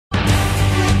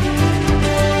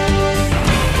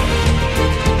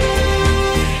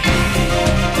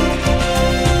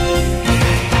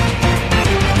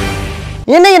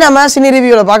இன்னைக்கு நம்ம சினி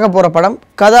ரிவ்யூல பார்க்க போற படம்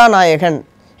கதாநாயகன்.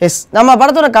 எஸ், நம்ம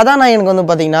படத்தோட கதாநாயகனுக்கு வந்து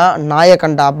பார்த்தீங்கன்னா நாயை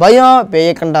கண்டா பயம்,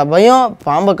 பேயை கண்டா பயம்,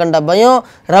 பாம்பை கண்டா பயம்,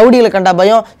 ரவுடிகளை கண்டா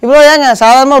பயம். இவ்வளோ ஏங்க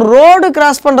சாதாரணமாக ரோடு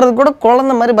கிராஸ் பண்ணுறது கூட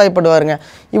குழந்தை மாதிரி பயப்படுவாருங்க.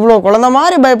 இவ்வளோ குழந்தை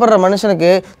மாதிரி பயப்படுற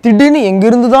மனுஷனுக்கு திடீர்னு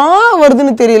எங்கிருந்து தான்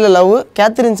வருதுன்னு தெரியல லவ்.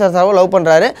 கேத்ரின் சார்ஸாவை லவ்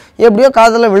பண்ணுறாரு, எப்படியோ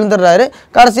காதலில் விழுந்துடுறாரு.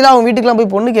 கடைசியில் அவங்க வீட்டுக்கெலாம்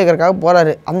போய் பொண்ணு கேட்கறக்காக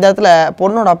போகிறாரு. அந்த இடத்துல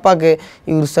பொண்ணோட அப்பாவுக்கு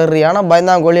இவர் சரியான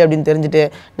பயந்தாங்கோழி அப்படின்னு தெரிஞ்சுட்டு,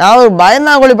 நான் ஒரு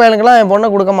பயந்தாங்கோழி பையனுக்கெல்லாம் என் பொண்ணை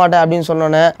கொடுக்க மாட்டேன் அப்படின்னு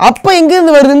சொன்னோன்னே அப்போ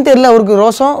எங்கேருந்து வருதுன்னு தெரியல அவருக்கு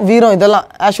ரோஷம் வீரம் இதெல்லாம்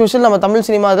ஆஸ் யூஷுவல் நம்ம தமிழ்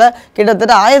சினிமாவில்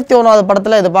கிட்டத்தட்ட 1001வது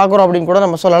படத்தில் இதை பார்க்குறோம் அப்படின்னு கூட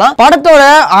நம்ம சொல்லலாம். படத்தோட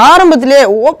ஆரம்பத்திலே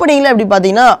ஓப்பனிங்கில் எப்படி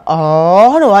பார்த்தீங்கன்னா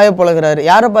ஆன்னு வாயை பொழகிறாரு.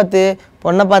 யாரை பார்த்து?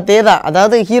 பொண்ணை பார்த்தே தான்,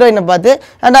 அதாவது ஹீரோயினை பார்த்து.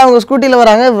 அண்ட் அவங்க ஸ்கூட்டியில்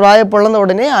வராங்க, வாயை பொழந்த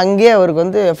உடனே அங்கேயே அவருக்கு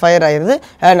வந்து ஃபயர் ஆயிடுது.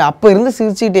 அண்ட் அப்போ இருந்து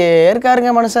சிரிச்சுக்கிட்டே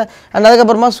இருக்காருங்க மனுஷன். அண்ட்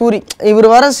அதுக்கப்புறமா சூரி இவர்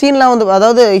வர சீன்லாம் வந்து,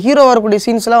 அதாவது ஹீரோ வரக்கூடிய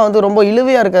சீன்ஸ்லாம் வந்து ரொம்ப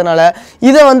இழுவையாக இருக்கிறதுனால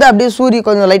இதை வந்து அப்படியே சூரி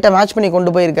கொஞ்சம் லைட்டாக மேட்ச் பண்ணி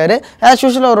கொண்டு போயிருக்காரு. ஆஸ்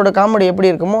யூஷுவல் அவரோட காமெடி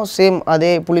எப்படி இருக்குமோ சேம்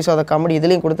அதே புலிசாத காமெடி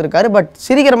இதுலேயும் கொடுத்துருக்காரு. பட்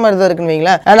சிரிக்கிற மாதிரி தான் இருக்குன்னு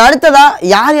வைங்களேன். அண்ட் அடுத்ததா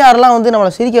யாரெல்லாம் வந்து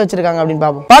நம்மளை சிரிக்க வச்சிருக்காங்க அப்படின்னு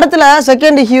பார்ப்போம். படத்தில்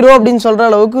செகண்ட் ஹீரோ அப்படின்னு சொல்கிற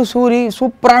அளவுக்கு சூரி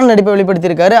சூப்பரான நடிப்பை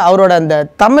வெளிப்படுத்தியிருக்காரு. அவரோட அந்த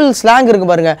தமிழ் ஸ்லாங் இருக்கு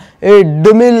பாருங்க,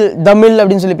 தமிழ்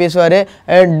அப்படின்னு சொல்லி பேசுவாரு.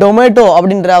 டொமேட்டோ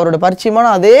அப்படின்ற அவரோட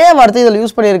பரிச்சயமான அதே வார்த்தை இதில்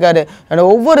யூஸ் பண்ணியிருக்காரு. அண்ட்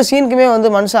ஒவ்வொரு சீனுக்குமே வந்து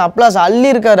மனுஷன் அப்ளாஸ் அள்ளி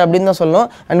இருக்காரு அப்படின்னு தான் சொல்லணும்.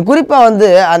 அண்ட் குறிப்பாக வந்து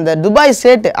அந்த துபாய்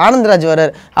சேட் ஆனந்த்ராஜ்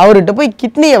வர்றார், அவர்கிட்ட போய்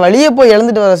கிட்னியை வழியே போய்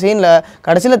எழுந்துட்டு வர சீனில்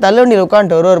கடைசியில் தள்ளுவண்டியில்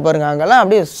உட்காந்துட்டு வருவார் பாருங்க, அங்கெல்லாம்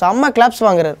அப்படியே செம்ம கிளாப்ஸ்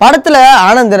வாங்குறாரு. படத்தில்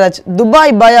ஆனந்த்ராஜ்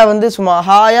துபாய் பாயா வந்து சும்மா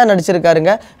ஹாயா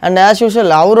நடிச்சிருக்காருங்க. அண்ட் ஆஸ்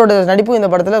யூஷுவல் அவரோட நடிப்பும்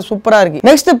இந்த படத்தில் சூப்பராக இருக்கு.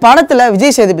 நெக்ஸ்ட் படத்தில்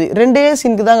விஜய் சேதுபதி 2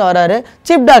 சீனுக்கு தாங்க வராரு.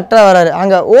 சீப் டாக்டரா வராரு.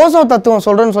 அங்க ஓசோ தத்துவம்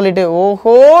சொல்றேன்னு சொல்லிட்டு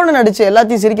ஓஹோன்னு நடிச்சு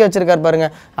எல்லாத்தையும் சிரிக்க வச்சிருக்காரு பாருங்க,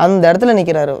 அந்த இடத்துல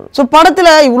நிக்கிறாரு. ஸோ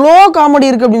படத்துல இவ்வளோ காமெடி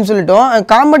இருக்கு அப்படின்னு சொல்லிட்டோம்.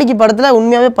 காமெடிக்கு படத்துல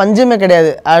உண்மையாவே பஞ்சமே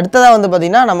கிடையாது. அடுத்ததா வந்து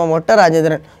பாத்தீங்கன்னா நம்ம மொட்டை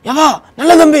ராஜேந்திரன், எவா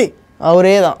நல்ல தம்பி,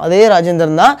 அவரே தான், அதே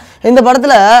ராஜேந்திரன் தான். இந்த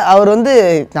படத்தில் அவர் வந்து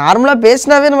நார்மலாக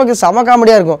பேசினாவே நமக்கு செம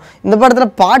காமெடியாக இருக்கும். இந்த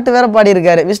படத்தில் பாட்டு வேற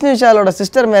பாடியிருக்காரு. விஷ்ணு விஷாலோட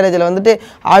சிஸ்டர் மேரேஜில் வந்துட்டு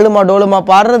ஆளுமா டோலுமா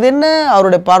பாடுறது என்ன,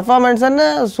 அவருடைய பர்ஃபார்மன்ஸ் என்ன,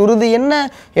 சுருதி என்ன,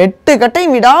 8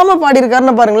 கட்டையும் விடாமல்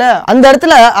பாடியிருக்காருன்னு பாருங்களேன். அந்த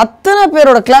இடத்துல அத்தனை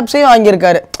பேரோட கிளாப்ஸையும்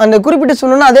வாங்கியிருக்காரு. அந்த குறிப்பிட்டு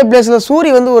சொல்லணும்னா அதே பிளேஸில்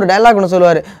சூரி வந்து ஒரு டைலாக் ஒன்று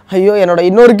சொல்லுவார், ஐயோ என்னோட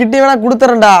இன்னொரு கிட்டி வேணா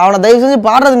கொடுத்துறேன்டா, அவனை தயவு செஞ்சு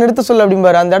பாடுறது நிறுத்த சொல்லு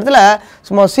அப்படிம்பாரு. அந்த இடத்துல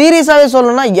சும்மா சீரியஸாகவே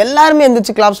சொல்லணும்னா எல்லாருமே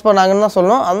எந்திரிச்சு கிளாப்ஸ் பண்ணாங்கன்னு தான்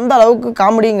சொல்லணும். அந்த அளவுக்கு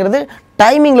காமெடிங்கிறது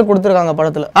டைமிங்ல கொடுத்துருக்காங்க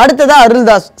படத்துல. அடுத்ததா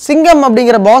அருள்தாஸ் சிங்கம்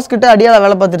அப்படிங்கிற பாஸ் கிட்ட அடியால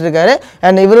வேலை பார்த்துட்டு இருக்காரு.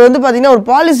 அண்ட் இவர் வந்து பாத்தீங்கன்னா ஒரு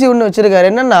பாலிசி ஒன்று வச்சிருக்காரு.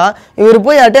 என்னன்னா இவர்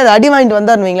போய் அதை அடி வாங்கிட்டு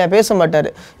வந்தாருன்னு வைங்களேன், பேச மாட்டாரு.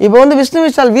 இப்போ வந்து விஷ்ணு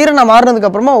விஷால் வீரனை மாறினதுக்கு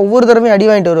அப்புறமா ஒவ்வொரு தடவையும் அடி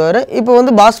வாங்கிட்டு வருவாரு. இப்போ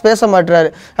வந்து பாஸ் பேச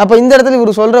மாட்டாரு. அப்போ இந்த இடத்துல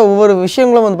இவர் சொல்ற ஒவ்வொரு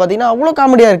விஷயங்களும் வந்து பாத்தீங்கன்னா அவ்வளோ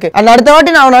காமெடியா இருக்கு. அந்த அடுத்த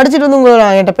வாட்டி நான் அவனை அடிச்சுட்டு வந்து உங்களை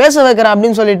என்கிட்ட பேச வைக்கிறேன்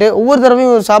அப்படின்னு சொல்லிட்டு ஒவ்வொரு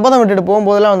தடவையும் ஒரு சபதம் விட்டுட்டு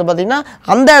போகும்போதெல்லாம் வந்து பாத்தீங்கன்னா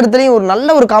அந்த இடத்துலையும் ஒரு நல்ல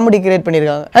ஒரு காமெடி கிரியேட்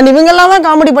பண்ணியிருக்காங்க. அண்ட் இவங்கெல்லாம் தான்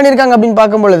காமெடி பண்ணியிருக்காங்க அப்படின்னு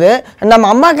பார்க்கும்பொழுது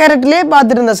நம்ம அம்மா கேரக்டர்லேயே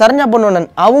பார்த்துட்டு இருந்த சரண்யா பொண்ணுடன்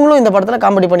அவங்களும் இந்த படத்துல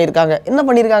காமெடி பண்ணியிருக்காங்க. என்ன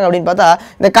பண்ணியிருக்காங்க அப்படின்னு பார்த்தா,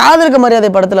 இந்த காதலுக்கு மரியாதை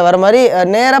படத்துல வர மாதிரி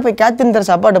நேராக போய் கேத்ரின்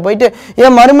அப்பாட்ட போயிட்டு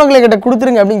என் மருமகளை கிட்ட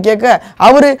கொடுத்துருங்க அப்படின்னு கேட்க,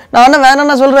 அவரு நான்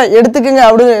வேணாம்னா சொல்றேன் எடுத்துக்குங்க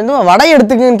அப்படின்னு வடை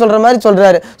எடுத்துக்குங்கன்னு சொல்ற மாதிரி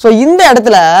சொல்றாரு. ஸோ இந்த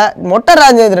இடத்துல மொட்டை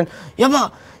ராஜேந்திரன் ஏமா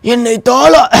என்னை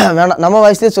தாளா வேணாம் நம்ம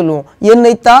வயசுலேயே சொல்லுவோம்,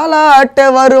 என்னை தாளாட்ட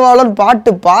வருவாளோன்னு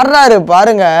பாட்டு பாடுறாரு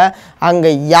பாருங்க. அங்கே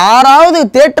யாராவது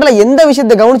தேட்டரில் எந்த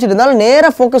விஷயத்தை கவனிச்சுட்டு இருந்தாலும்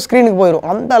நேராக ஃபோக்கஸ் ஸ்க்ரீனுக்கு போயிடும்.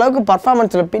 அந்த அளவுக்கு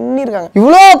பர்ஃபார்மன்ஸில் பின்னிருக்காங்க.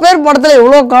 இவ்வளோ பேர் படத்தில்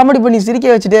இவ்வளோ காமெடி பண்ணி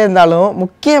சிரிக்க வச்சுட்டே இருந்தாலும்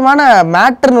முக்கியமான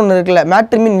மேட்டர்னு ஒன்று இருக்குல்ல,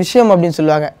 மேட்டர் மீன் விஷயம் அப்படின்னு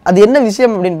சொல்லுவாங்க. அது என்ன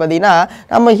விஷயம் அப்படின்னு பார்த்தீங்கன்னா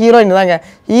நம்ம ஹீரோயின் தாங்க.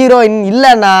 ஹீரோயின்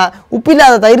இல்லைன்னா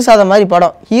உப்பில்லாத தயிர் சாதம் மாதிரி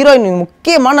படம். ஹீரோயின்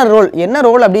முக்கியமான ரோல். என்ன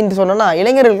ரோல் அப்படின்னு சொன்னோன்னா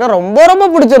இளைஞர்களுக்கு ரொம்ப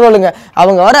ரொம்ப பிடிச்ச ரோலுங்க.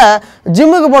 அவங்க வர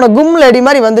ஜிம்முக்கு போன கும் லேடி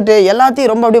மாதிரி வந்துட்டு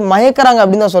எல்லாத்தையும் ரொம்ப அப்படியே மயக்கிறாங்க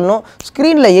அப்படின்னு தான் சொல்லணும்.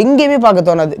 ஸ்க்ரீனில் எங்கேயுமே பார்க்க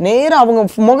தோணாது, நேராக அவங்க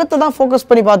முகத்தை தான் ஃபோக்கஸ்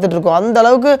பண்ணி பார்த்துட்டு இருக்கோம். அந்த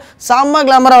அளவுக்கு செம்ம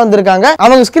கிளாமராக வந்திருக்காங்க.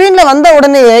 அவங்க ஸ்க்ரீனில் வந்த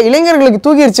உடனே இளைஞர்களுக்கு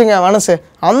தூக்கிடுச்சுங்க மனசு.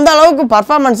 அந்த அளவுக்கு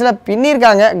பர்ஃபார்மன்ஸில்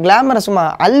பின்னிருக்காங்க. கிளாமரை சும்மா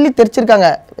அள்ளி தெரிச்சிருக்காங்க.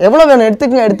 எவ்வளோ வேணும்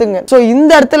எடுத்துங்க. ஸோ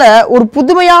இந்த இடத்துல ஒரு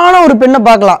புதுமையான ஒரு பெண்ணை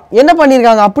பார்க்கலாம். என்ன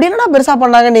பண்ணியிருக்காங்க அப்படி என்னடா பெருசாக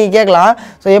பண்ணாங்கன்னு நீங்கள் கேட்கலாம்.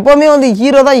 ஸோ எப்போவுமே வந்து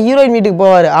ஹீரோ தான் ஹீரோயின் வீட்டுக்கு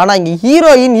போவார். ஆனால் இங்கே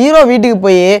ஹீரோயின் ஹீரோ வீட்டுக்கு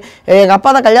போய் எங்கள்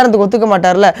அப்பா தான் கல்யாணத்துக்கு ஒத்துக்க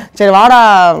மாட்டார்ல, சரி வாடா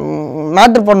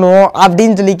மேட்ரு பண்ணுவோம்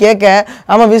அப்படின்னு சொல்லி கேட்க,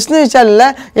 ஆமாம் விஷ்ணு விஷால் இல்லை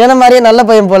என்ன மாதிரியே நல்ல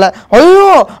பையன் போல, ஐயோ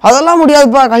அதெல்லாம்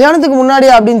முடியாதுப்பா கல்யாணத்துக்கு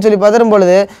முன்னாடியா அப்படின்னு சொல்லி பதறும்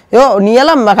பொழுது, யோ நீ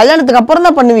எல்லாம் கல்யாணத்துக்கு அப்புறம்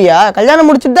தான் பண்ணுவியா, கல்யாணம்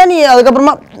முடிச்சுட்டு தான் நீ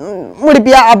அதுக்கப்புறமா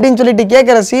முடிப்பியா அப்படின்னு சொல்லிட்டு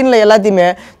கேட்குற சீனில் எல்லாத்தையுமே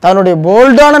தன்னுடைய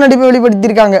போல்டான நடிப்பை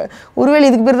வெளிப்படுத்தியிருக்காங்க. ஒருவேளை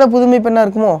இதுக்கு பேர் தான் புதுமை பெண்ணாக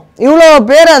இருக்குமோ? இவ்வளோ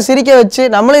பேரை சிரிக்க வச்சு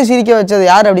நம்மளையும் சிரிக்க வச்சது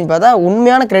யார் அப்படின்னு பார்த்தா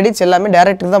உண்மையான கிரெடிட்ஸ் எல்லாமே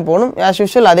டேரக்டர் தான் போகணும். ஆஸ்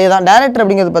யூஷுவல் அதே தான். டேரக்டர்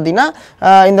அப்படிங்கிறது பார்த்தீங்கன்னா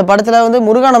இந்த படத்தில் வந்து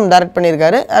முருகானம் டைரக்ட்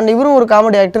பண்ணியிருக்காரு. அண்ட் இவரும் ஒரு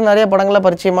காமெடி ஆக்டர், நிறைய படங்களில்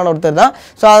பரிச்சயமான ஒருத்தர் தான்.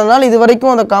 ஸோ அதனால் இது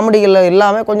வரைக்கும் அந்த காமெடிகளில்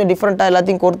எல்லாமே கொஞ்சம் டிஃப்ரெண்ட்டாக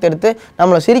எல்லாத்தையும் கோர்த்து எடுத்து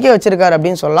நம்மளை சிரிக்க வச்சிருக்காரு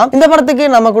அப்படின்னு சொல்லலாம். இந்த படத்துக்கு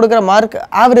நம்ம கொடுக்குற மார்க்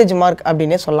ஆவரேஜ் மார்க்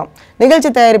அப்படின்னே சொல்லலாம்.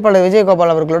 நிகழ்ச்சி தயாரிப்பாளர் விஜய்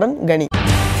கோபால் அவர்களுடன் கனி.